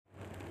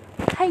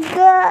Hi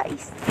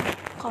guys!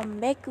 Come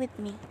back with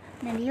me,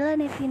 Nadila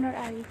Nevinur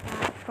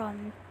Alifa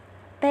from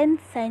 10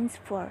 Science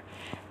 4,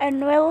 and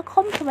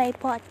welcome to my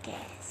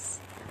podcast.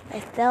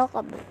 Let's talk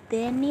about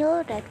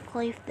Daniel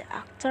Radcliffe, the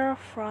actor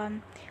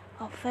from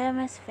a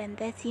famous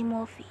fantasy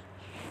movie,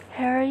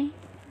 Harry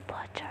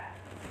Potter.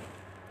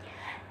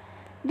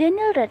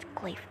 Daniel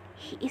Radcliffe,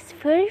 he is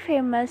very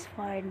famous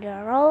for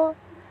the role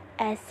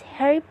as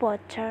Harry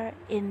Potter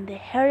in the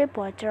Harry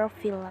Potter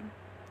film.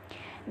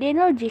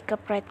 Daniel Jacob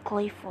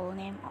Radcliffe, full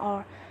name,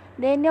 or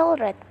Daniel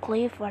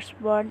Radcliffe, was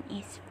born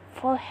in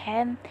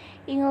Fulham,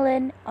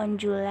 England on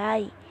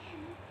July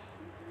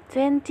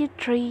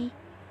 23,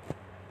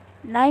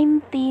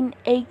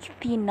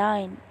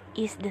 1989.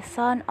 Is the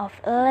son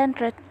of Ellen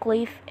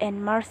Radcliffe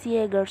and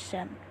Marcia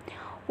Gershon.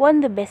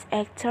 Won the Best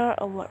Actor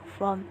award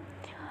from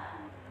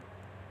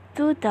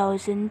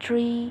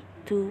 2003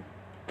 to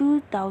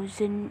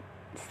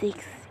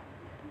 2006.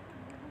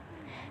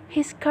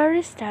 His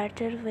career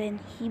started when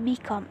he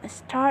became a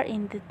star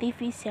in the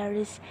TV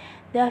series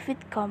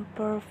David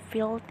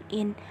Copperfield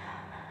in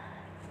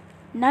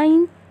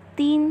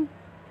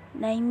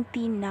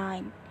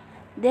 1999.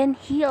 Then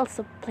he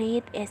also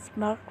played as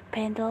Mark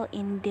Pendle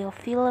in the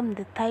film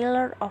The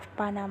Tailor of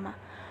Panama.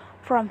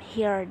 From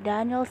here,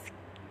 Daniel's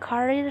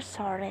career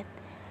soared,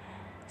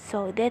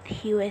 so that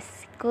he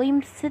was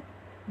glimpsed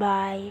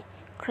by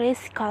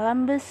Chris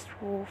Columbus,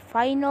 who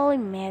finally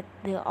met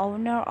the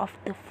owner of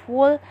the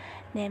full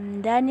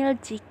name Daniel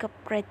Jacob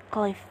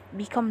Radcliffe,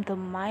 become the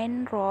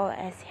main role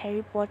as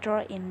Harry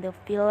Potter in the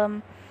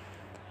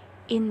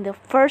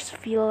first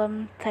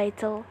film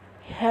titled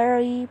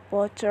Harry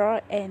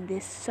Potter and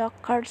the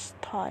Sorcerer's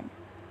Stone.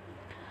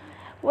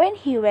 When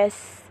he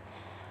was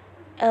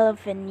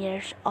 11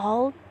 years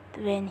old,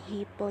 when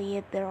he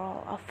played the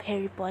role of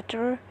Harry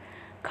Potter.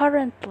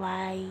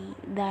 Currently,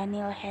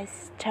 Daniel has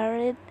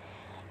starred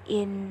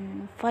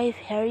in 5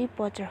 Harry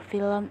Potter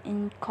films,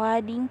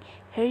 including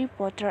Harry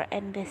Potter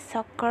and the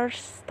Sorcerer's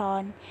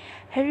Stone,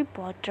 Harry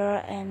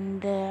Potter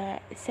and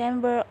the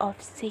Chamber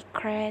of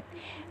Secrets,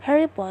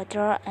 Harry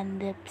Potter and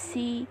the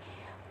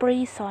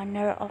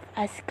Prisoner of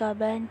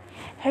Azkaban,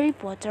 Harry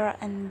Potter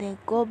and the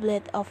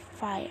Goblet of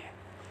Fire,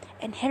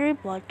 and Harry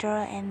Potter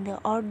and the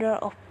Order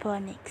of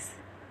Phoenix.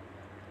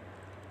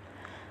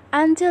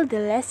 Until the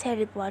last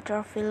Harry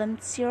Potter film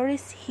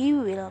series, he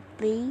will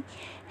play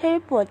Harry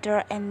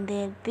Potter and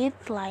the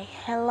Deathly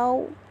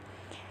Hallows.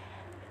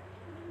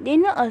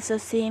 Daniel also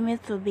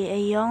seemed to be a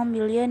young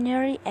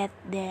millionaire at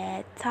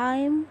that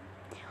time.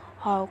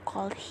 How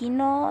could he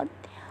not?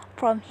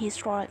 From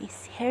his role in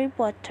Harry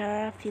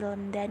Potter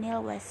film,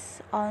 Daniel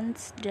was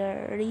once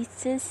the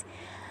richest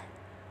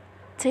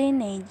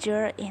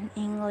teenager in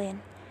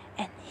England,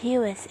 and he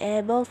was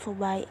able to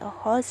buy a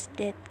house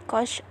that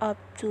cost up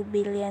to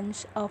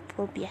billions of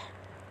rupiah.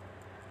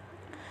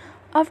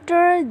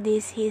 After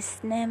this,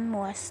 his name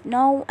was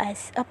known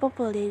as a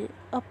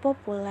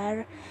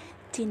popular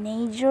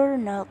teenager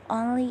not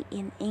only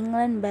in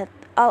England but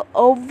all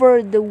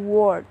over the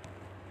world.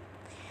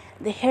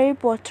 The Harry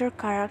Potter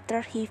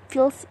character he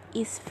feels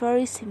is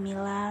very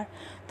similar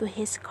to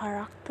his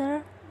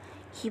character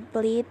he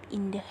played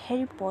in the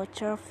Harry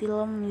Potter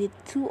film with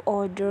 2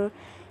 other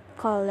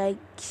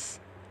colleagues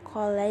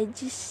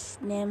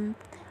named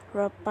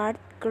Rupert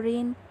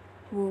Grint,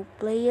 who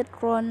played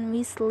Ron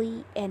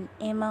Weasley, and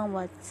Emma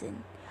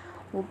Watson,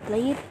 who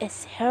played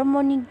as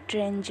Hermione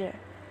Granger.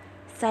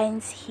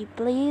 Since he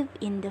played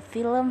in the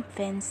film,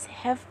 fans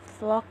have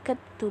flocked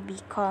to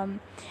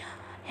become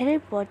Harry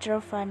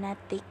Potter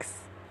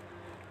fanatics,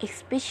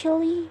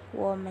 especially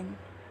women.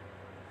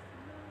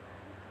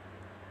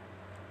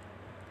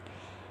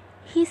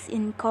 His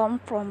income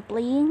from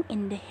playing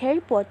in the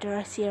Harry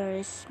Potter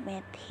series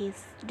made him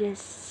the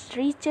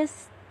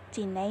richest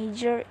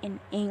teenager in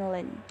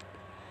England.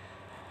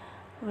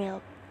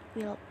 While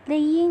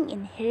playing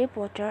in Harry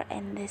Potter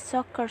and the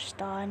Sorcerer's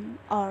Stone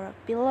or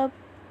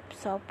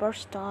Philosopher's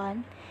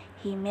Stone,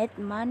 he made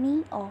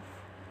money of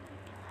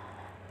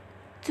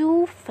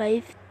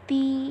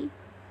 €250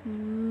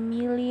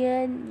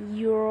 million,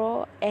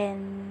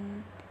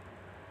 and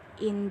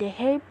in the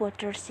Harry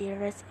Potter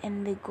series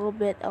and the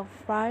Goblet of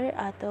Fire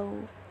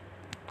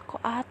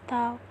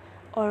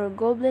or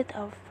Goblet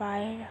of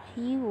Fire,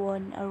 he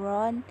won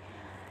around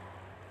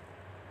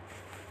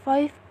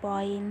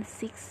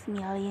 €5.6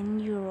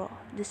 million.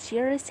 The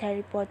series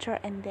Harry Potter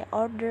and the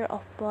Order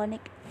of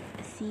Phoenix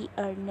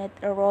earned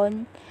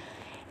around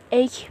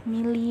 €8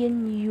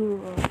 million.